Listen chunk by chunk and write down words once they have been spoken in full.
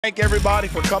Thank everybody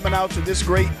for coming out to this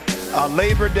great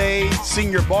Labor Day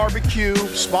senior barbecue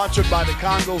sponsored by the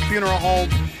Congo Funeral Home.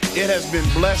 It has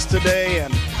been blessed today,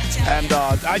 and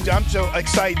I'm so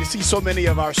excited to see so many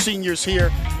of our seniors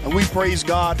here, and we praise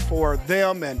God for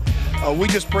them, and we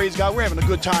just praise God. We're having a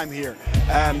good time here,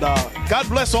 and God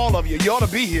bless all of you. You ought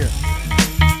to be here.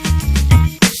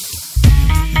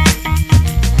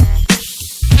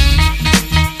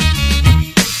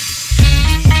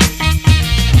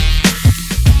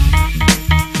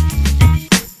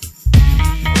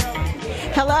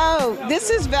 Hello, this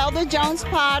is Velda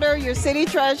Jones-Potter, your city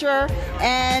treasurer,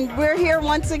 and we're here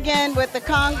once again with the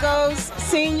Congo's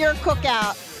Senior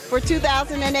Cookout for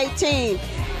 2018.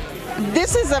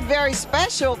 This is a very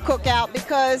special cookout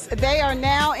because they are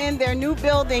now in their new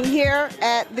building here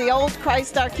at the old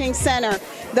Christ Our King Center.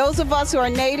 Those of us who are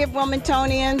native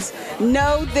Wilmingtonians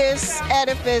know this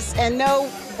edifice and know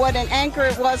what an anchor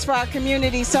it was for our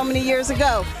community so many years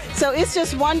ago. So it's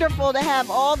just wonderful to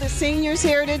have all the seniors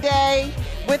here today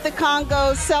with the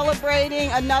Congos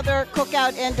celebrating another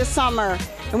cookout in the summer.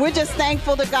 And we're just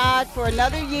thankful to God for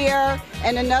another year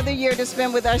and another year to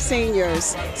spend with our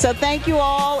seniors. So thank you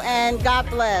all, and God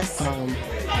bless.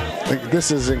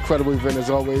 This is an incredible event as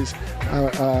always.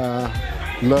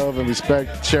 Love and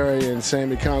respect Cherry and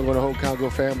Sammy Congo and the whole Congo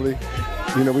family.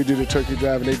 You know, we do the turkey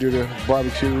drive and they do the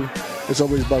barbecue. It's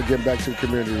always about getting back to the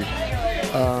community.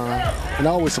 And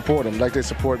I always support them like they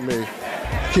support me.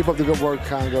 Keep up the good work,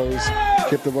 Congos.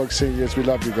 Keep the work, seniors. We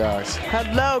love you guys.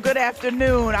 Hello, good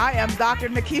afternoon. I am Dr.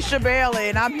 Nikisha Bailey,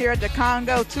 and I'm here at the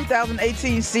Congo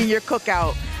 2018 Senior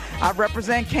Cookout. I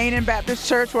represent Canaan Baptist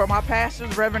Church, where my pastor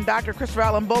is Reverend Dr. Christopher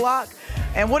Allen Bullock.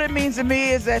 And what it means to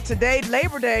me is that today,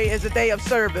 Labor Day, is a day of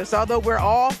service. Although we're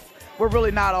off, we're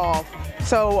really not off.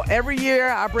 So every year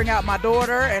I bring out my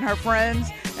daughter and her friends,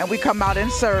 and we come out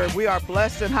and serve. We are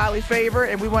blessed and highly favored,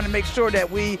 and we want to make sure that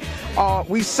we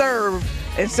serve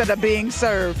instead of being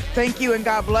served. Thank you and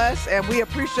God bless, and we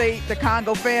appreciate the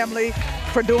Congo family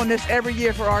for doing this every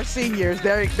year for our seniors.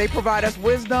 They provide us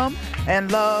wisdom and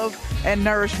love and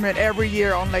nourishment every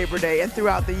year on Labor Day and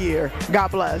throughout the year.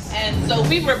 God bless. And so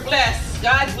we were blessed.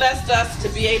 God blessed us to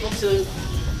be able to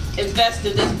invest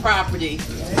in this property.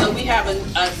 So we have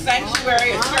a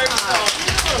sanctuary, a church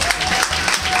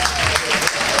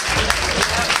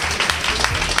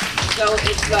So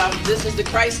this is the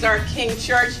Christ Our King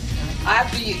Church.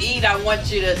 After you eat, I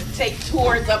want you to take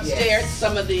tours upstairs. Yes.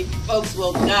 Some of the folks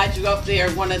will guide you up there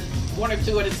one or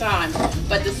two at a time.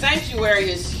 But the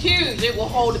sanctuary is huge. It will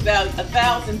hold about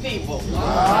 1,000 people.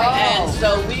 Wow. And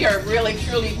so we are really,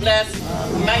 truly blessed.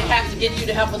 We might have to get you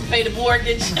to help us pay the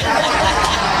mortgage.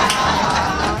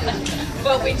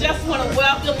 But we just want to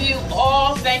welcome you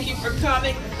all. Thank you for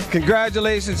coming.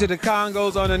 Congratulations to the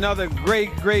Congos on another great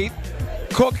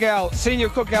cookout, senior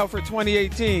cookout for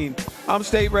 2018. I'm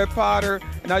State Rep Potter,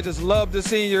 and I just love the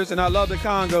seniors and I love the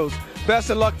Congos. Best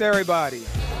of luck to everybody.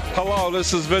 Hello,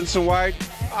 this is Vincent White.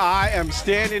 I am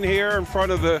standing here in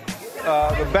front of the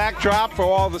backdrop for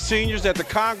all the seniors at the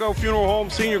Congo Funeral Home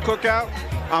Senior Cookout.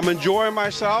 I'm enjoying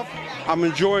myself. I'm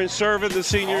enjoying serving the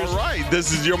seniors. All right,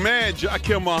 this is your man,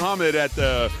 Jakim Muhammad at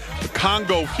the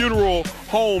Congo Funeral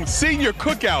Home Senior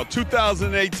Cookout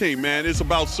 2018, man. It's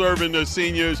about serving the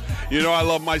seniors. You know I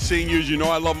love my seniors. You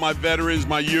know I love my veterans,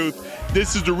 my youth.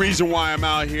 This is the reason why I'm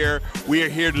out here. We are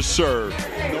here to serve.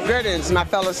 Greetings, my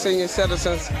fellow senior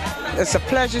citizens. It's a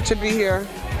pleasure to be here.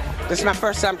 This is my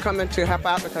first time coming to help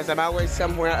out because I'm always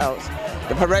somewhere else.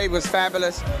 The parade was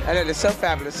fabulous, and it is so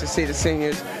fabulous to see the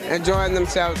seniors enjoying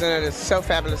themselves, and it is so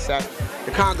fabulous that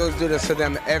the Congos do this for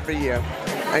them every year.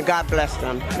 And God bless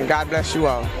them, and God bless you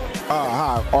all.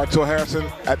 Hi, Arthur Harrison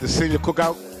at the Senior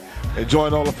Cookout,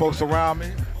 enjoying all the folks around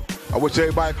me. I wish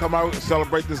everybody come out and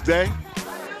celebrate this day.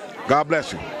 God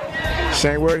bless you.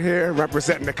 Shane Word here,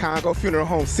 representing the Congo Funeral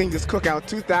Home Seniors Cookout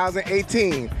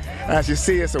 2018. As you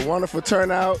see, it's a wonderful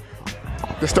turnout.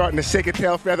 They're starting to shake a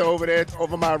tail feather over there,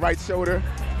 over my right shoulder.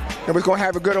 And we're going to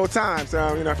have a good old time.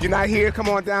 So, you know, if you're not here, come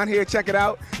on down here, check it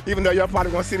out. Even though you're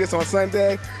probably going to see this on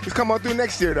Sunday, just come on through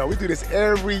next year, though. We do this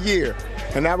every year.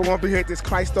 And now we're going to be here at this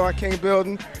Christ Our King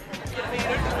building.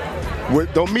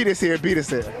 Don't meet us here, beat us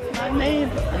here. My name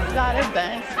is Dottie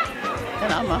Banks,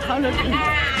 and I'm 100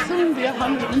 and soon be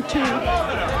 102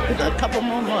 in a couple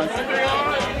more months.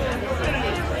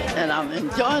 And I'm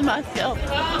enjoying myself.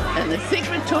 And the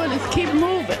secret to it is keep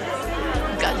moving.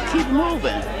 You got to keep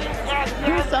moving.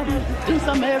 Do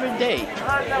something every day.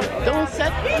 Don't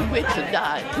sit and wait to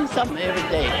die. Do something every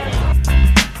day.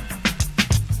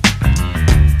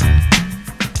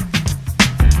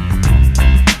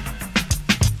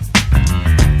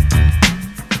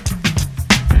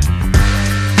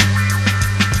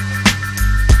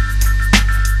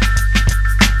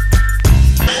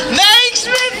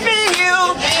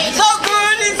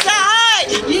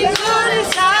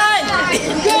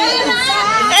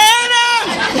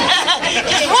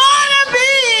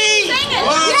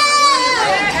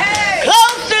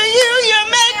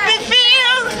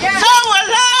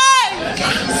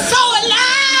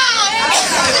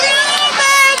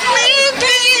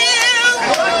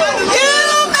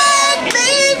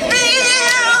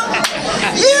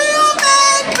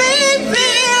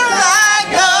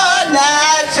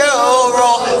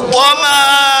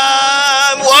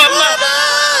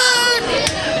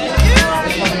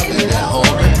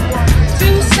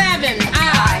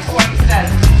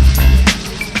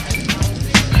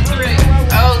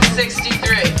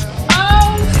 063. 063.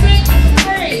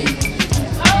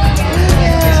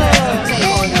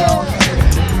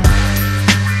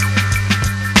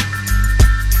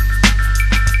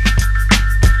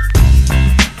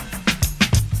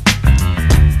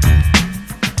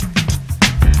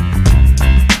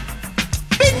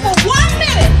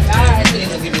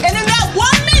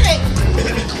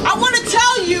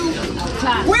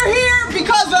 We're here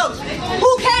because of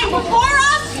who came before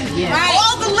us, right.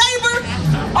 All the labor,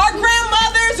 our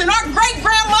grandmothers and our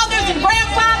great-grandmothers and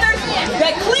grandfathers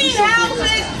that cleaned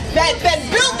houses, that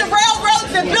built the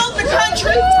railroads, that built the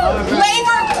country.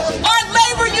 Labor, our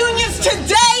labor unions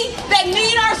today that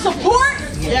need our support.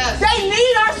 Yes. They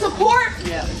need our support,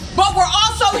 but we're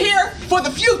also here for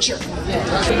the future.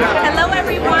 Hello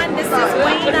everyone, this is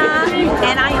Wayna,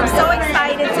 and I am so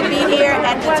excited to be here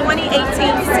at the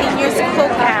 2018 Seniors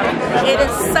Cookout. It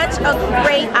is such a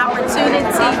great opportunity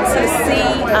to see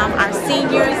our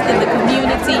seniors in the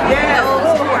community,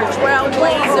 those who are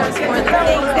trailblazers for the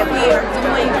things that we are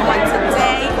doing on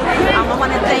today. I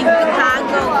want to thank the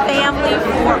Congo family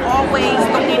for always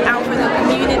looking out for the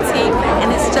community,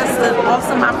 and it's just an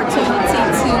awesome opportunity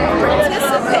to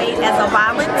participate as a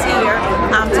volunteer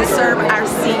to serve our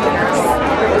seniors.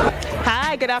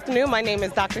 Hi, good afternoon. My name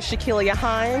is Dr. Shakilia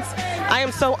Hines. I am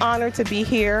so honored to be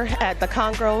here at the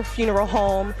Congo Funeral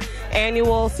Home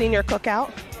annual Senior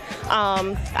Cookout.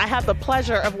 I have the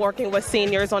pleasure of working with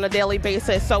seniors on a daily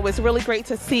basis, so it's really great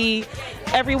to see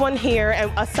everyone here and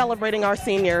us celebrating our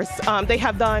seniors. They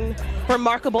have done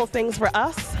remarkable things for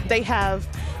us. They have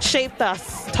shaped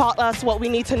us, taught us what we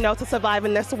need to know to survive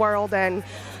in this world, and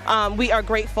we are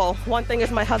grateful. One thing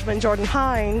is my husband, Jordan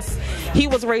Hines, he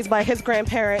was raised by his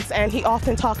grandparents, and he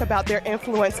often talked about their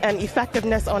influence and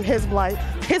effectiveness on his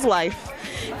life,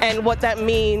 and what that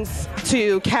means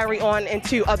to carry on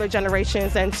into other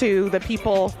generations and to the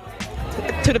people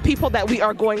that we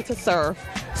are going to serve.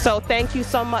 So thank you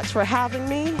so much for having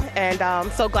me, and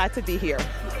I'm so glad to be here.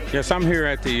 Yes, I'm here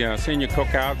at the Senior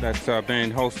Cookout that's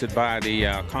being hosted by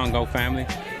the Congo family.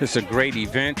 This is a great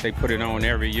event. They put it on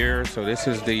every year, so this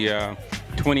is the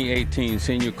 2018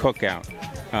 Senior Cookout.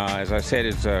 As I said,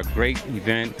 it's a great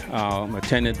event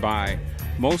attended by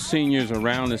most seniors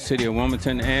around the city of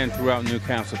Wilmington and throughout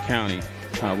Newcastle County.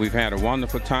 We've had a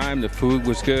wonderful time. The food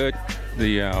was good,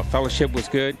 the fellowship was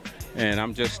good, and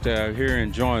I'm just here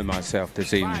enjoying myself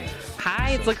this evening.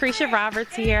 Hi, it's Lucretia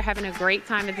Roberts here, having a great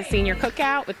time at the Senior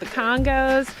Cookout with the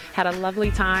Congos. Had a lovely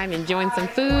time enjoying some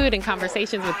food and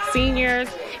conversations with seniors.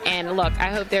 And look, I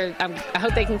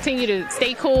hope they continue to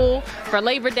stay cool for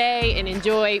Labor Day and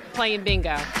enjoy playing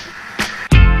bingo.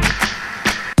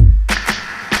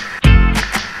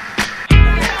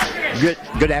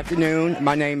 Good afternoon.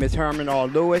 My name is Herman R.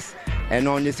 Lewis, and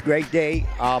on this great day,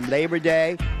 Labor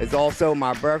Day, is also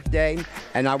my birthday,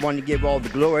 and I want to give all the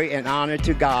glory and honor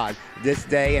to God this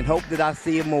day and hope that I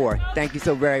see you more. Thank you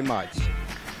so very much.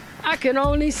 I can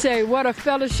only say what a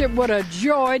fellowship, what a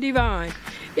joy divine.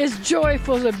 It's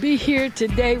joyful to be here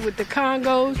today with the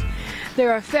Congos.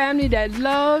 They're a family that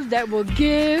loves, that will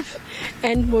give,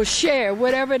 and will share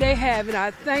whatever they have. And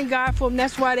I thank God for them.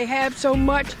 That's why they have so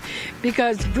much,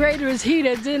 because greater is He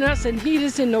that's in us and He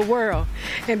that's in the world.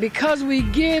 And because we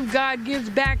give, God gives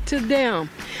back to them.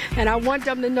 And I want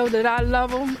them to know that I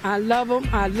love them, I love them,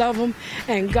 I love them,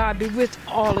 and God be with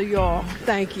all of y'all.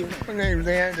 Thank you. My name is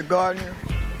Andy Gardner,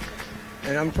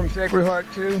 and I'm from Sacred Heart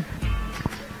too.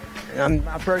 And I'm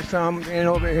my first time being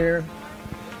over here.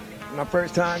 My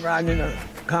first time riding in a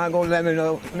Congo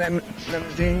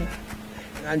limousine,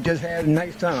 and I just had a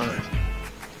nice time.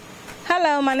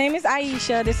 Hello, my name is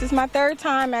Aisha. This is my third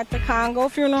time at the Congo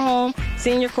Funeral Home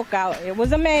Senior Cookout. It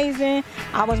was amazing.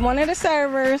 I was one of the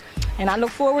servers, and I look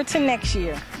forward to next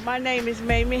year. My name is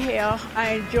Mamie Hale.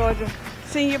 I enjoy the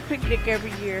senior picnic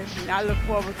every year, and I look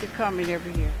forward to coming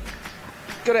every year.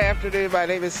 Good afternoon. My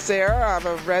name is Sarah. I'm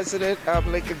a resident of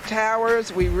Lincoln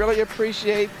Towers. We really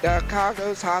appreciate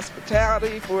Congo's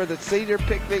hospitality for the Senior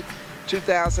Picnic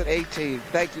 2018.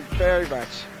 Thank you very much.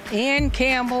 Ann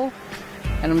Campbell,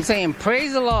 and I'm saying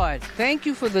praise the Lord. Thank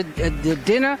you for the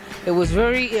dinner. It was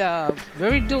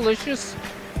very delicious.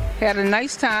 Had a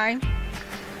nice time.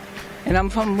 And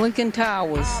I'm from Lincoln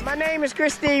Towers. My name is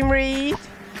Christine Reed,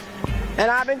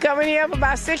 and I've been coming here for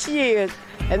about 6 years.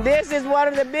 And this is one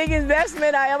of the big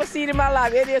investments I ever seen in my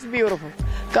life. It is beautiful.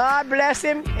 God bless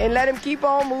him and let him keep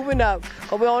on moving up.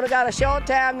 Because we only got a short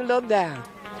time to look down.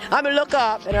 I mean, look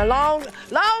up, and a long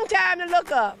time to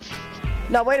look up.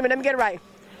 No, wait a minute, let me get it right.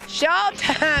 short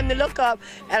time to look up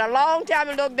and a long time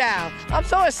to look down. I'm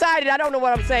so excited, I don't know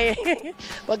what I'm saying.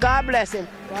 But God bless him.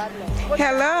 God bless him.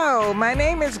 Hello, my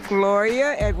name is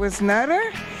Gloria Edwards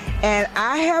Nutter, and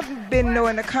I have been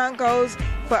knowing the Congos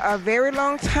for a very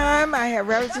long time. I have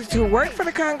relatives who work for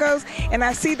the Congos, and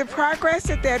I see the progress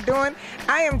that they're doing.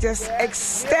 I am just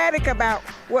ecstatic about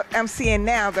what I'm seeing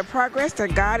now, the progress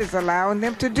that God is allowing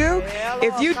them to do.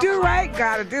 If you do right,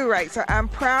 God will do right. So I'm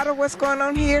proud of what's going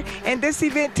on here. And this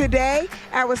event today,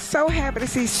 I was so happy to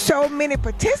see so many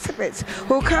participants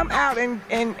who come out in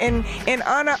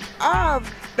honor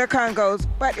of the Congos.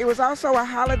 But it was also a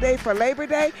holiday for Labor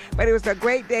Day, but it was a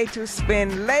great day to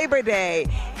spend Labor Day.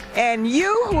 And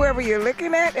you, whoever you're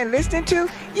looking at and listening to,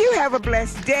 you have a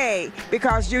blessed day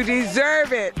because you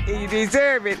deserve it. You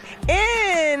deserve it.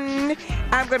 And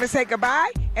I'm going to say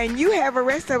goodbye, and you have a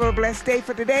rest of a blessed day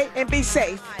for today, and be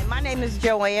safe. Hi, my name is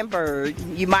Joanne Bird.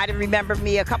 You might have remembered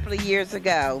me a couple of years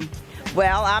ago.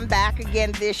 Well, I'm back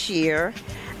again this year.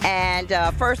 And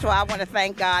first of all, I want to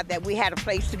thank God that we had a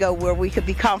place to go where we could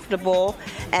be comfortable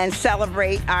and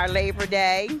celebrate our Labor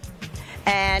Day.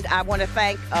 And I want to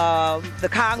thank the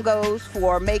Congos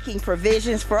for making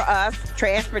provisions for us,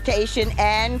 transportation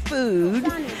and food,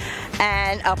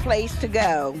 and a place to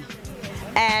go.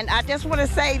 And I just want to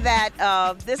say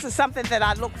that this is something that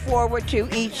I look forward to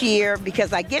each year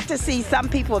because I get to see some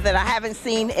people that I haven't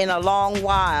seen in a long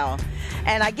while.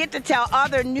 And I get to tell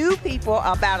other new people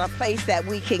about a place that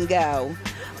we can go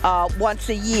once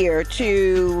a year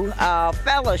to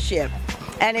fellowship.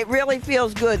 And it really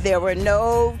feels good. There were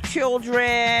no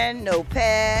children, no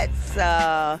pets,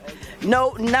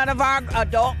 none of our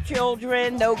adult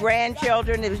children, no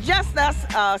grandchildren. It was just us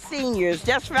seniors,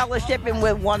 just fellowshipping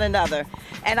with one another.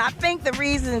 And I think the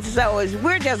reason so is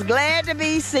we're just glad to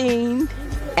be seen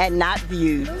and not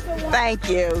viewed. Thank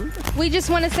you. We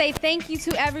just want to say thank you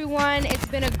to everyone. It's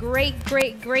been a great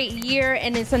year,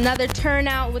 and it's another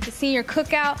turnout with the Senior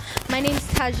Cookout. My name's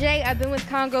Tajay. I've been with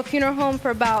Congo Funeral Home for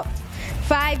about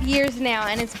 5 years now,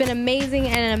 and it's been amazing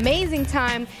and an amazing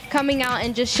time coming out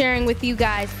and just sharing with you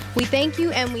guys. We thank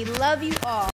you and we love you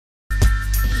all.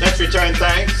 Let's return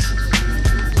thanks.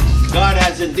 God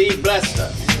has indeed blessed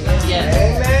us.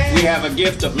 Yes. We have a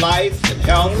gift of life and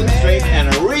health and strength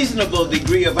and a reasonable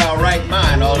degree of our right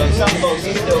mind, although some folks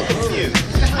are still confused.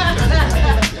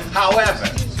 However,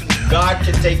 God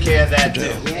can take care of that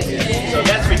too. So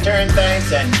let's return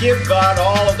thanks and give God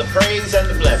all of the praise and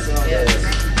the blessing.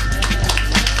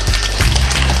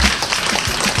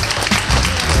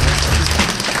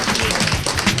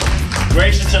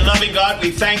 Gracious and loving God,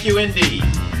 we thank you indeed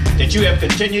that you have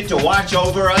continued to watch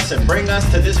over us and bring us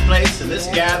to this place and this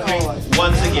gathering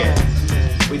once again.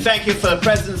 We thank you for the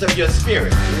presence of your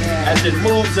Spirit as it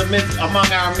moves among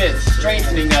our midst,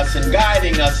 strengthening us and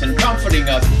guiding us and comforting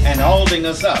us and holding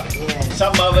us up.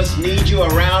 Some of us need you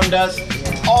around us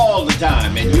all the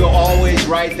time, and you're always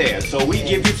right there. So we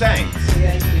give you thanks.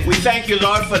 We thank you,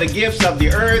 Lord, for the gifts of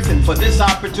the earth and for this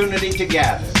opportunity to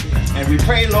gather. And we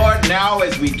pray, Lord, now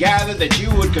as we gather that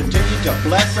you would continue to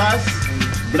bless us,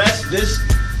 bless this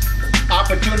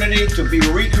opportunity to be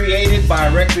recreated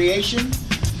by recreation,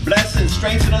 bless and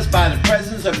strengthen us by the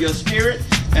presence of your Spirit,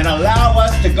 and allow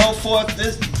us to go forth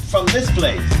from this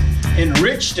place,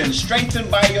 enriched and strengthened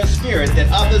by your Spirit, that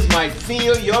others might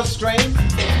feel your strength,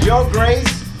 your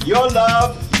grace, your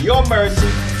love, your mercy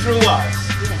through us.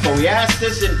 For we ask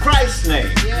this in Christ's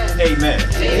name. Amen.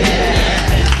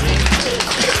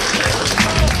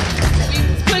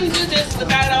 We couldn't do this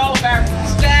without all of our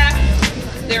staff.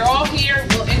 They're all here.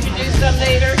 We'll introduce them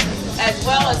later, as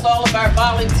well as all of our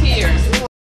volunteers.